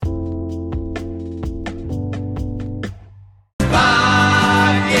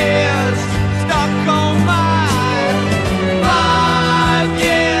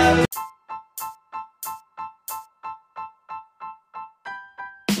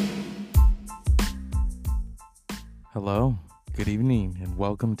Hello, good evening, and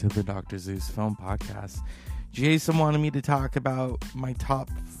welcome to the Dr. Zeus Film Podcast. Jason wanted me to talk about my top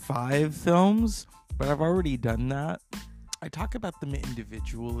 5 films, but I've already done that. I talk about them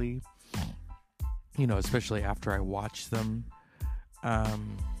individually, especially after I watch them. I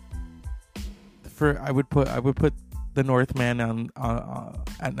would put The Northman on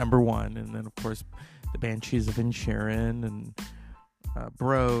at number 1, and then of course The Banshees of Inisherin and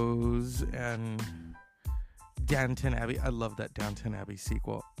Bros and Downton Abbey. I love that Downton Abbey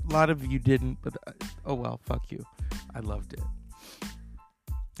sequel. A lot of you didn't, but oh well, fuck you. I loved it.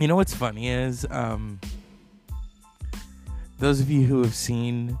 You know what's funny is, those of you who have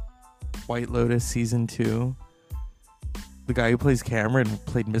seen White Lotus season 2, the guy who plays Cameron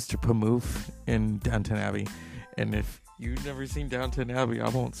played Mr. Pamoof in Downton Abbey. And if you've never seen Downton Abbey, I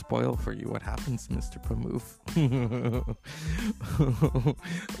won't spoil for you what happens to Mr. Pamoof.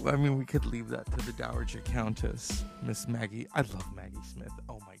 I mean, we could leave that to the Dowager Countess, Miss Maggie. I love Maggie Smith.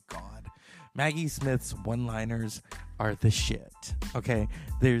 Oh my God. Maggie Smith's one-liners are the shit. Okay?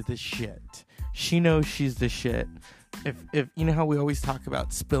 They're the shit. She knows she's the shit. If you know how we always talk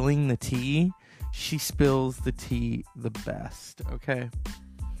about spilling the tea, she spills the tea the best. Okay?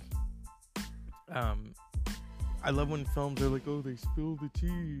 I love when films are like, oh, they spilled the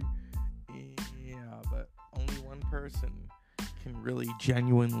tea. Yeah, but only one person can really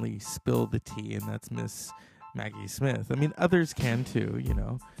genuinely spill the tea, and that's Miss Maggie Smith. I mean, others can too,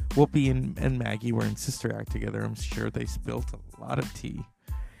 Whoopi and Maggie were in Sister Act together. I'm sure they spilled a lot of tea.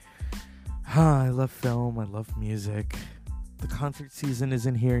 I love film. I love music. The concert season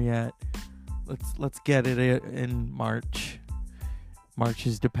isn't here yet. Let's get it in March. March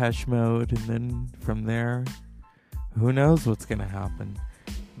is Depeche Mode, and then from there, who knows what's going to happen.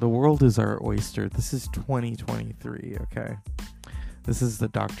 The world is our oyster. This is 2023, okay? This is the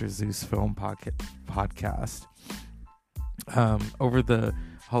Dr. Zeus Film Podcast. Over the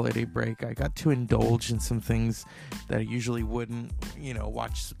holiday break, I got to indulge in some things that I usually wouldn't.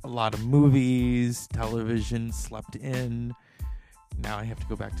 Watch a lot of movies, television, slept in. Now I have to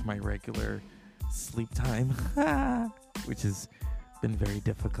go back to my regular sleep time, which has been very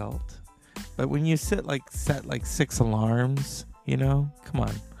difficult. But when you set like 6 alarms, come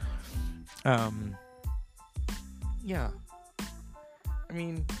on. Yeah. I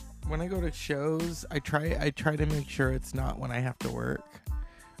mean, when I go to shows, I try to make sure it's not when I have to work.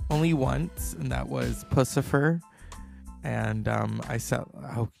 Only once, and that was Pussifer. And I set,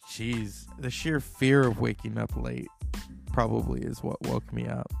 the sheer fear of waking up late probably is what woke me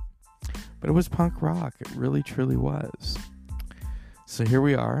up. But it was punk rock. It really, truly was. So here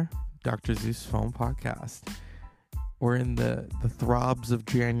we are, Dr. Zeus Film Podcast. We're in the throbs of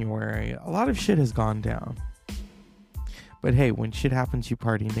January. A lot of shit has gone down. But hey, when shit happens, you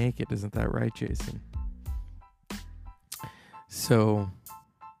party naked. Isn't that right, Jason? So,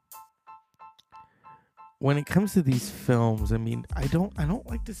 when it comes to these films, I mean, I don't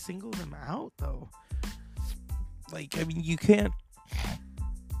like to single them out, though. We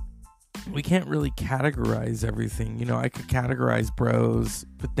can't really categorize everything. I could categorize Bros,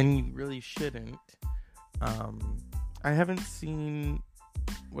 but then you really shouldn't. I haven't seen,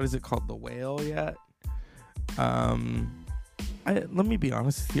 what is it called, The Whale yet. Let me be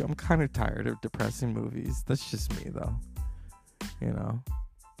honest with you, I'm kind of tired of depressing movies. That's just me, though.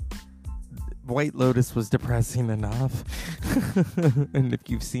 White Lotus was depressing enough. And if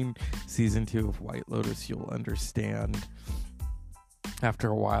you've seen season 2 of White Lotus, you'll understand. After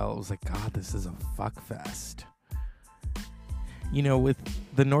a while, it was like, God, this is a fuck fest. With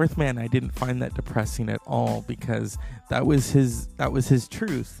The Northman, I didn't find that depressing at all, because that was his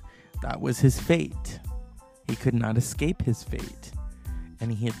truth. That was his fate. He could not escape his fate.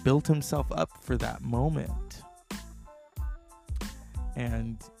 And he had built himself up for that moment.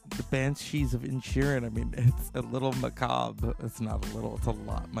 And The Banshees of Inisherin, I mean, it's a little macabre. It's not a little, it's a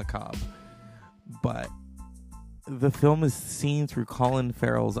lot macabre. But the film is seen through Colin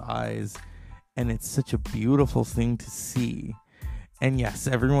Farrell's eyes, and it's such a beautiful thing to see. And yes,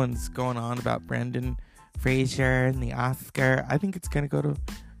 everyone's going on about Brendan Fraser and the Oscar. I think it's going to go to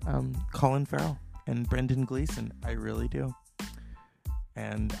Colin Farrell and Brendan Gleeson. I really do.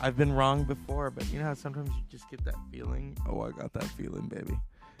 And I've been wrong before, but you know how sometimes you just get that feeling? Oh, I got that feeling, baby.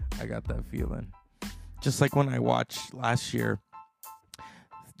 I got that feeling. Just like when I watched last year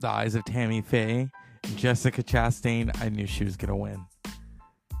The Eyes of Tammy Faye and Jessica Chastain, I knew she was going to win.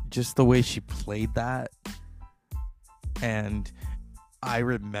 Just the way she played that. And I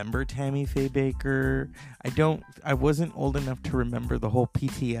remember Tammy Faye Baker. I wasn't old enough to remember the whole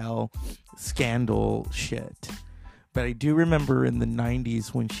PTL scandal shit. But I do remember in the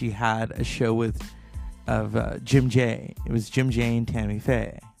 90s when she had a show with Jim J. It was Jim J and Tammy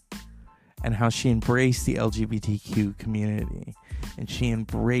Faye, and how she embraced the LGBTQ community, and she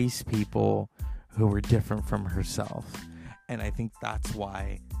embraced people who were different from herself. And I think that's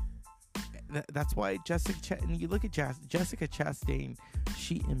why and you look at Jessica Chastain,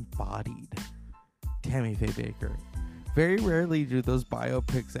 she embodied Tammy Faye Baker. Very rarely do those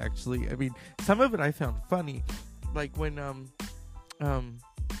biopics actually, I mean, some of it I found funny, like when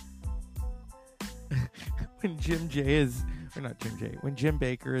when when Jim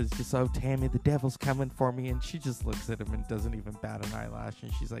Baker is just, oh, Tammy, the devil's coming for me, and she just looks at him and doesn't even bat an eyelash,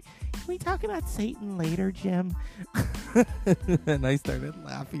 and she's like, can we talk about Satan later, Jim? And I started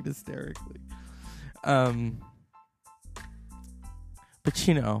laughing hysterically. But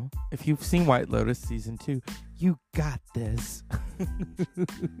you know, if you've seen White Lotus season 2, you got this.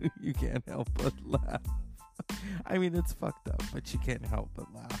 You can't help but laugh. I mean, it's fucked up, but you can't help but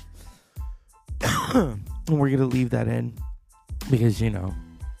laugh. And we're gonna leave that in because, you know,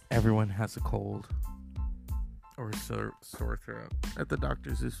 everyone has a cold or a sore throat at the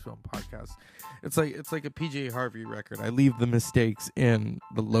Dr. Zeus Film Podcast. It's like a PJ Harvey record. I leave the mistakes in,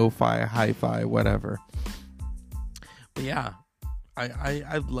 the lo-fi, hi-fi, whatever. But yeah,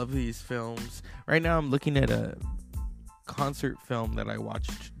 I love these films. Right now I'm looking at a concert film that I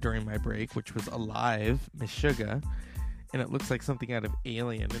watched during my break, which was Alive, Meshuggah. And it looks like something out of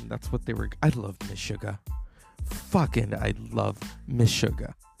Alien, and that's what they were. I love Meshuggah. Fucking, I love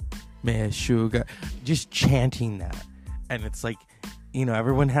Meshuggah. Meshuggah. Just chanting that. And it's like, you know,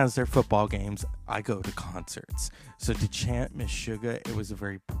 everyone has their football games. I go to concerts. So to chant Meshuggah, it was a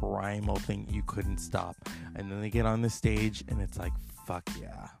very primal thing. You couldn't stop. And then they get on the stage, and it's like, fuck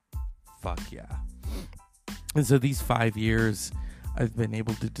yeah. Fuck yeah. And so these 5 years, I've been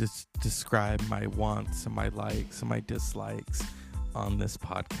able to describe my wants and my likes and my dislikes on this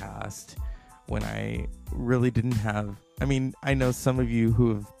podcast when I really didn't have. I mean, I know some of you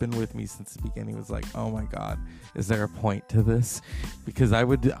who have been with me since the beginning was like, oh my God, is there a point to this? Because I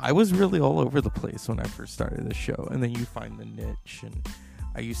was really all over the place when I first started the show. And then you find the niche, and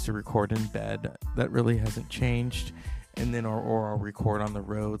I used to record in bed. That really hasn't changed. And then or I'll record on the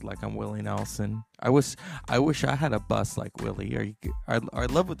road like I'm Willie Nelson. I wish I had a bus like Willie. I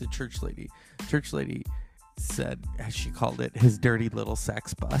love what the church lady said, as she called it, his dirty little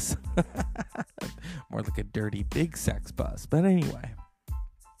sex bus. More like a dirty big sex bus. But anyway,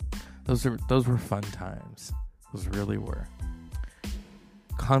 those were fun times. Those really were.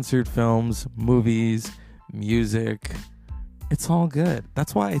 Concert films, movies, music, it's all good.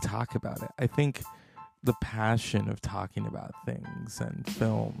 That's why I talk about it. I think the passion of talking about things and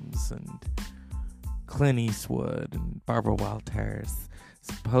films and Clint Eastwood and Barbara Walters.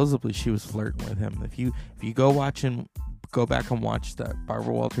 Supposedly she was flirting with him. If you go back and watch that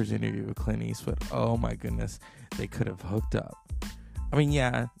Barbara Walters interview with Clint Eastwood, oh my goodness, they could have hooked up. I mean,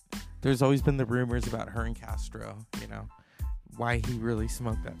 yeah, there's always been the rumors about her and Castro, you know, why he really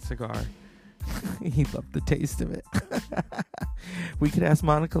smoked that cigar. He loved the taste of it. We could ask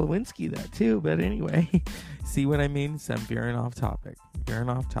Monica Lewinsky that too, but anyway, see what I mean? So I'm veering off topic.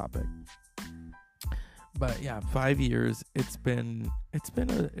 But yeah, 5 years. It's been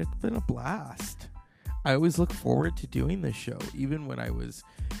a blast. I always look forward to doing this show, even when I was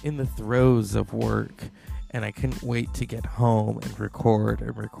in the throes of work and I couldn't wait to get home and record.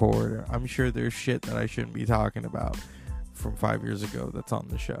 I'm sure there's shit that I shouldn't be talking about from 5 years ago that's on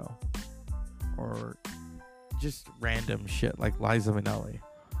the show. Or just random shit like Liza Minnelli.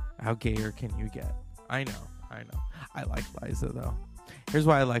 How gayer can you get? I know. I like Liza, though. Here's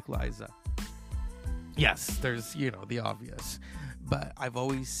why I like Liza. Yes, there's, the obvious. But I've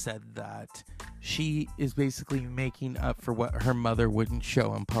always said that she is basically making up for what her mother wouldn't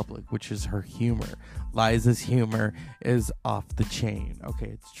show in public, which is her humor. Liza's humor is off the chain. Okay,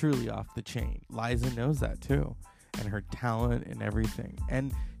 it's truly off the chain. Liza knows that, too. And her talent and everything.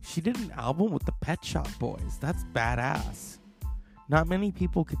 And she did an album with the Pet Shop Boys. That's badass. Not many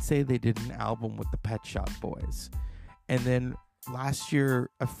people could say they did an album with the Pet Shop Boys. And then last year,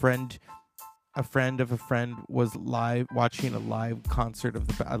 a friend of a friend was watching a live concert of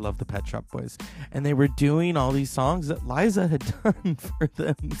I love the Pet Shop Boys. And they were doing all these songs that Liza had done for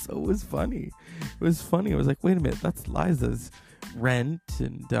them. So it was funny. I was like, wait a minute, that's Liza's Rent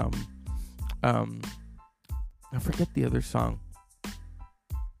and I forget the other song.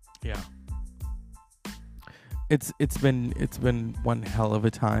 Yeah. It's been one hell of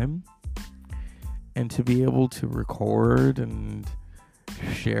a time. And to be able to record and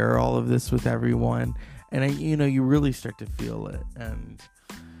share all of this with everyone, and you really start to feel it. And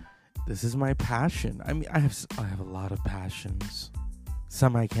this is my passion. I mean, I have a lot of passions.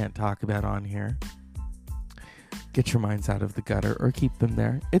 Some I can't talk about on here. Get your minds out of the gutter or keep them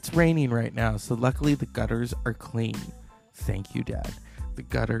there. It's raining right now, so luckily the gutters are clean. Thank you, Dad. The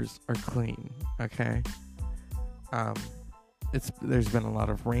gutters are clean, okay? There's been a lot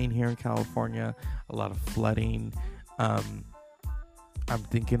of rain here in California, a lot of flooding. I'm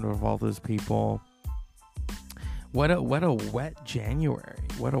thinking of all those people. What a wet January.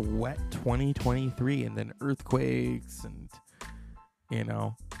 What a wet 2023, and then earthquakes, and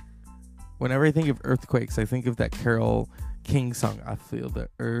whenever I think of earthquakes, I think of that Carole King song, I Feel the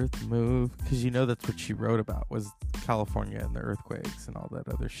Earth Move, because that's what she wrote about, was California and the earthquakes and all that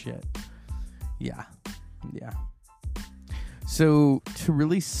other shit. Yeah. So to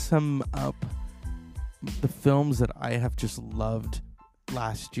really sum up the films that I have just loved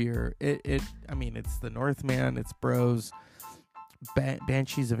last year, it's The Northman, it's Bros,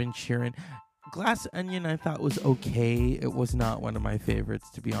 Banshees of Inisherin. Glass Onion I thought was okay. It was not one of my favorites,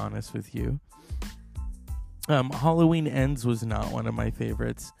 to be honest with you. Halloween Ends was not one of my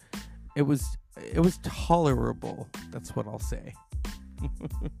favorites. It was tolerable. That's what I'll say.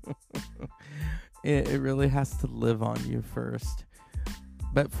 It really has to live on you first.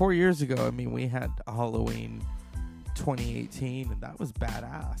 But 4 years ago, we had Halloween 2018, and that was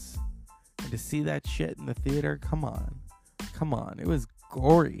badass. And to see that shit in the theater, come on. It was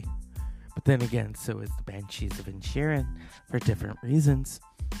gory. But then again, so is the Banshees of Inisherin for different reasons.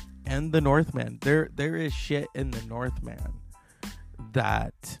 And The Northman. There is shit in The Northman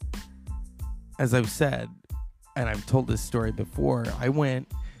that, as I've said, and I've told this story before, I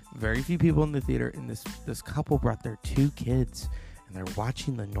went, very few people in the theater, and this couple brought their 2 kids, and they're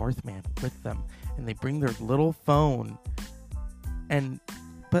watching The Northman with them, and they bring their little phone,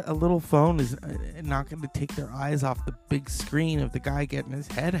 but a little phone is not going to take their eyes off the big screen of the guy getting his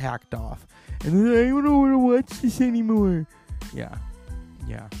head hacked off. And I don't want to watch this anymore. Yeah.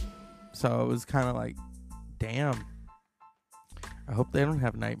 So it was kind of like, damn. I hope they don't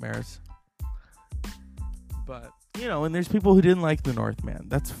have nightmares. But, and there's people who didn't like The Northman.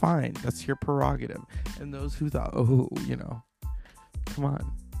 That's fine. That's your prerogative. And those who thought, come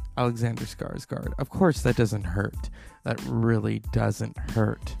on. Alexander Skarsgård. Of course, that doesn't hurt. That really doesn't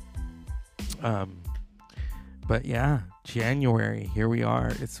hurt. But yeah, January, here we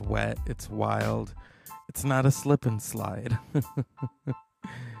are. It's wet. It's wild. It's not a slip and slide.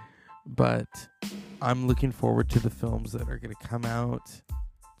 But I'm looking forward to the films that are going to come out.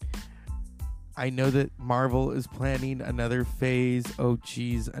 I know that Marvel is planning another phase. Oh,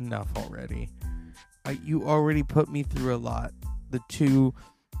 geez, enough already. You already put me through a lot. The 2...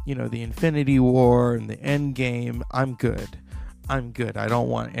 the Infinity War and the Endgame. I'm good. I don't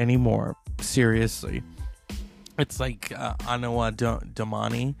want any more. Seriously. It's like Anawa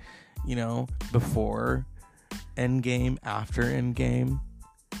Damani, before Endgame, after Endgame.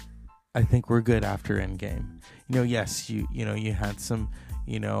 I think we're good after Endgame. Yes, you had some,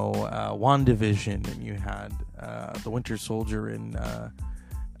 WandaVision, and you had the Winter Soldier and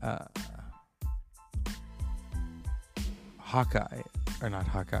Hawkeye. Or not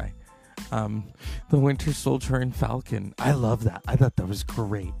Hawkeye. The Winter Soldier and Falcon. I love that. I thought that was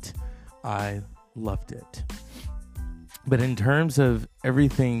great. I loved it. But in terms of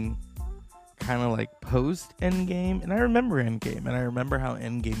everything kind of like post Endgame, and I remember Endgame, and I remember how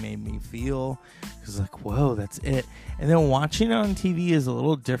Endgame made me feel. It was like, whoa, that's it. And then watching it on TV is a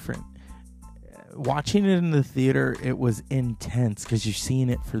little different. Watching it in the theater, it was intense because you're seeing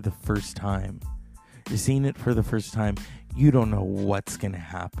it for the first time. You don't know what's going to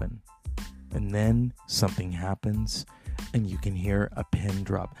happen. And then something happens and you can hear a pin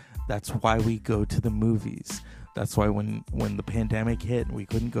drop. That's why we go to the movies. That's why when the pandemic hit and we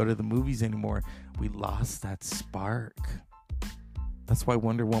couldn't go to the movies anymore, we lost that spark. That's why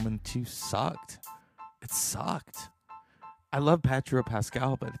Wonder Woman 2 sucked. It sucked. I love Pedro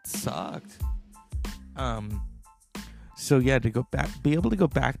Pascal, but it sucked. So yeah, be able to go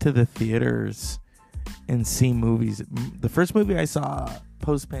back to the theaters and see movies. The first movie I saw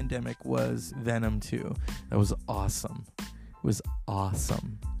post-pandemic was Venom 2. That was awesome. It was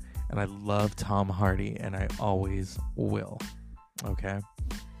awesome. And I love Tom Hardy, and I always will. Okay?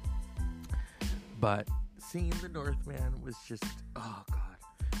 But seeing The Northman was just, oh God.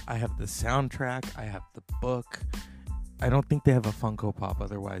 I have the soundtrack. I have the book. I don't think they have a Funko Pop.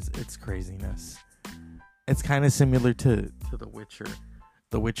 Otherwise, it's craziness. It's kind of similar to The Witcher.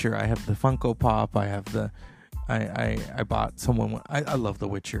 The Witcher, I have the Funko Pop. I have the... I bought someone... I love The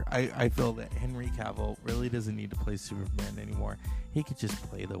Witcher. I feel that Henry Cavill really doesn't need to play Superman anymore. He could just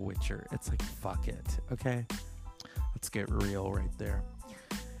play The Witcher. It's like, fuck it. Okay? Let's get real right there.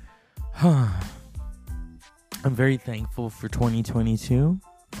 I'm very thankful for 2022,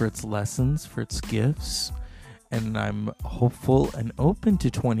 for its lessons, for its gifts. And I'm hopeful and open to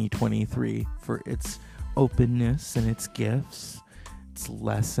 2023 for its openness and its gifts, its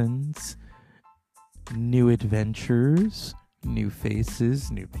lessons, new adventures, new faces,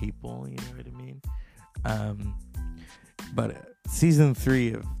 new people, you know what I mean? But season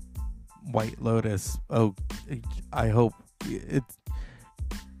 3 of White Lotus, I hope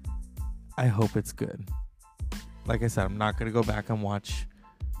it's good. Like I said, I'm not going to go back and watch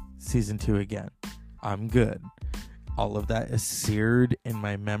season 2 again. I'm good. All of that is seared in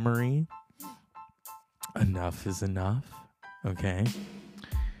my memory. Enough is enough. Okay.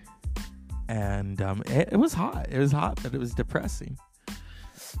 And it was hot. It was hot, but it was depressing.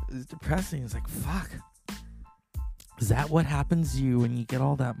 It's like, fuck. Is that what happens to you when you get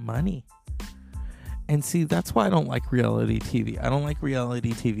all that money? And see, that's why I don't like reality TV. I don't like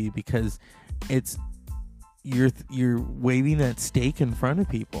reality TV because it's you're waving that steak in front of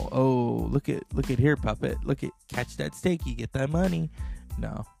people. Oh, look at here, puppet. Catch that steak, you get that money.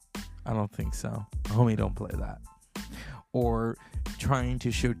 No, I don't think so. Homie, don't play that. Or trying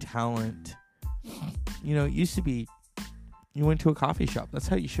to show talent. You know, it used to be you went to a coffee shop. That's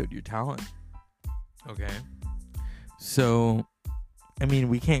how you showed your talent. Okay. So, I mean,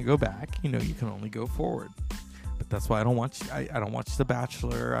 we can't go back. You know, you can only go forward. But that's why I don't watch The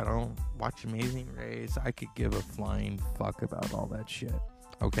Bachelor. I don't watch Amazing Race. I could give a flying fuck about all that shit.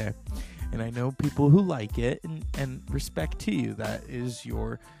 Okay? And I know people who like it, and respect to you. That is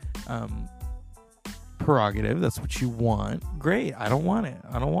your prerogative. That's what you want. Great. I don't want it.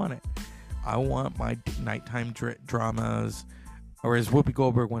 I want my nighttime dramas. Or as Whoopi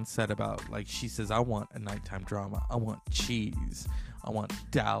Goldberg once said about, like, she says, I want a nighttime drama. I want Cheese. I want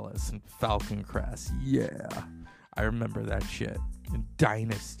Dallas and Falcon Crest. Yeah. I remember that shit. And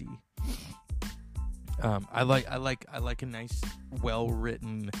Dynasty. I like a nice,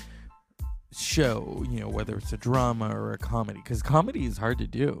 well-written show, you know, whether it's a drama or a comedy. Because comedy is hard to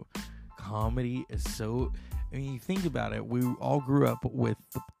do. Comedy is so... I mean, you think about it, we all grew up with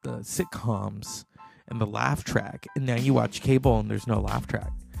the sitcoms and the laugh track, and now you watch cable and there's no laugh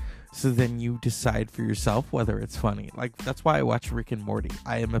track. So then you decide for yourself whether it's funny. Like, that's why I watch Rick and Morty.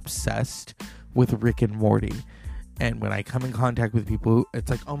 I am obsessed with Rick and Morty. And when I come in contact with people, it's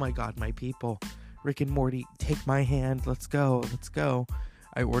like, oh my God, my people. Rick and Morty, take my hand. Let's go.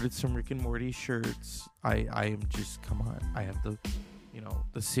 I ordered some Rick and Morty shirts. I am just, come on. I have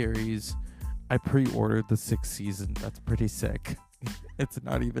the series. I pre-ordered the 6th season. That's pretty sick. It's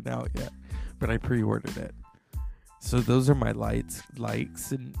not even out yet, but I pre-ordered it. So those are my likes,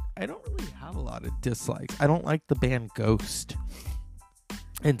 and I don't really have a lot of dislikes. I don't like the band Ghost.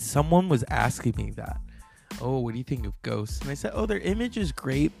 And someone was asking me that. Oh, what do you think of Ghost? And I said, oh, their image is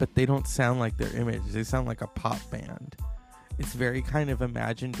great, but they don't sound like their image. They sound like a pop band. It's very kind of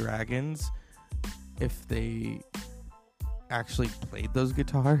Imagine Dragons if they actually played those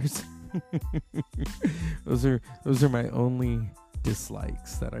guitars. Those are my only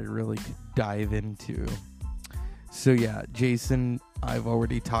dislikes that I really could dive into. So yeah, Jason, I've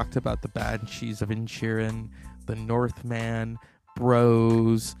already talked about the Banshees of Inisherin, The Northman,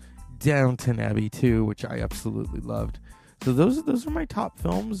 Bros, Downton Abbey 2, which I absolutely loved. So those are my top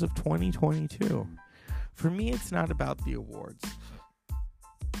films of 2022. For me, it's not about the awards,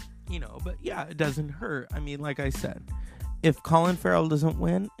 you know, but yeah, it doesn't hurt. I mean, like I said, if Colin Farrell doesn't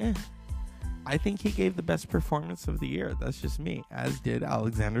win, I think he gave the best performance of the year. That's just me. As did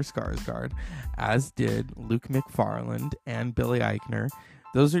Alexander Skarsgård, as did Luke McFarland and Billy Eichner.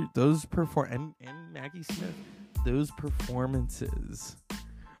 And Maggie Smith. Those performances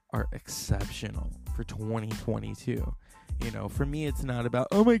are exceptional for 2022. You know, for me, it's not about,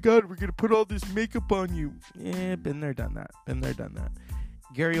 oh my God, we're gonna put all this makeup on you. Been there, done that.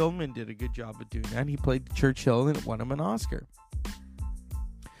 Gary Oldman did a good job of doing that. He played Churchill and it won him an Oscar.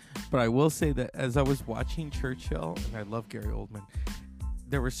 But I will say that as I was watching Churchill, and I love Gary Oldman,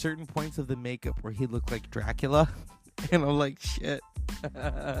 there were certain points of the makeup where he looked like Dracula. And I'm like, shit.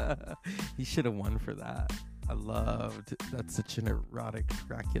 He should have won for that. That's such an erotic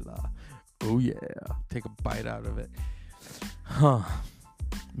Dracula. Oh yeah. Take a bite out of it.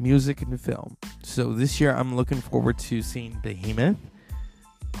 Music and film. So this year I'm looking forward to seeing Behemoth.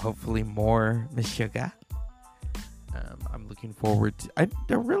 Hopefully more Meshuggah. I'm looking forward to...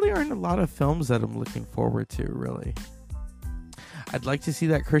 there really aren't a lot of films that I'm looking forward to, really. I'd like to see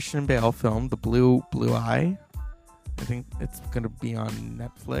that Christian Bale film, The Blue Eye. I think it's going to be on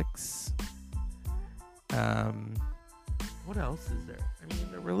Netflix. What else is there? I mean,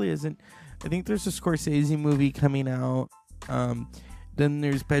 there really isn't. I think there's a Scorsese movie coming out. Then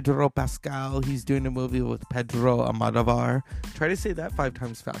there's Pedro Pascal. He's doing a movie with Pedro Almodovar. Try to say that 5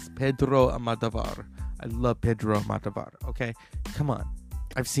 times fast. Pedro Almodovar. I love Pedro Almodovar. Okay, come on.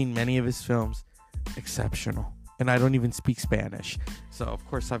 I've seen many of his films. Exceptional. And I don't even speak Spanish. So, of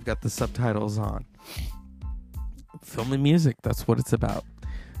course, I've got the subtitles on. Film and music. That's what it's about.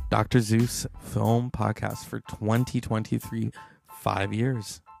 Dr. Zeus Film Podcast for 2023. 5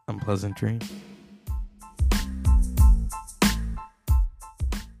 years. Unpleasant dream.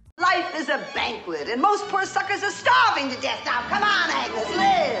 Life is a banquet, and most poor suckers are starving to death. Now, come on, Agnes,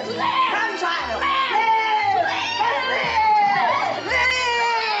 live! Come, child, live!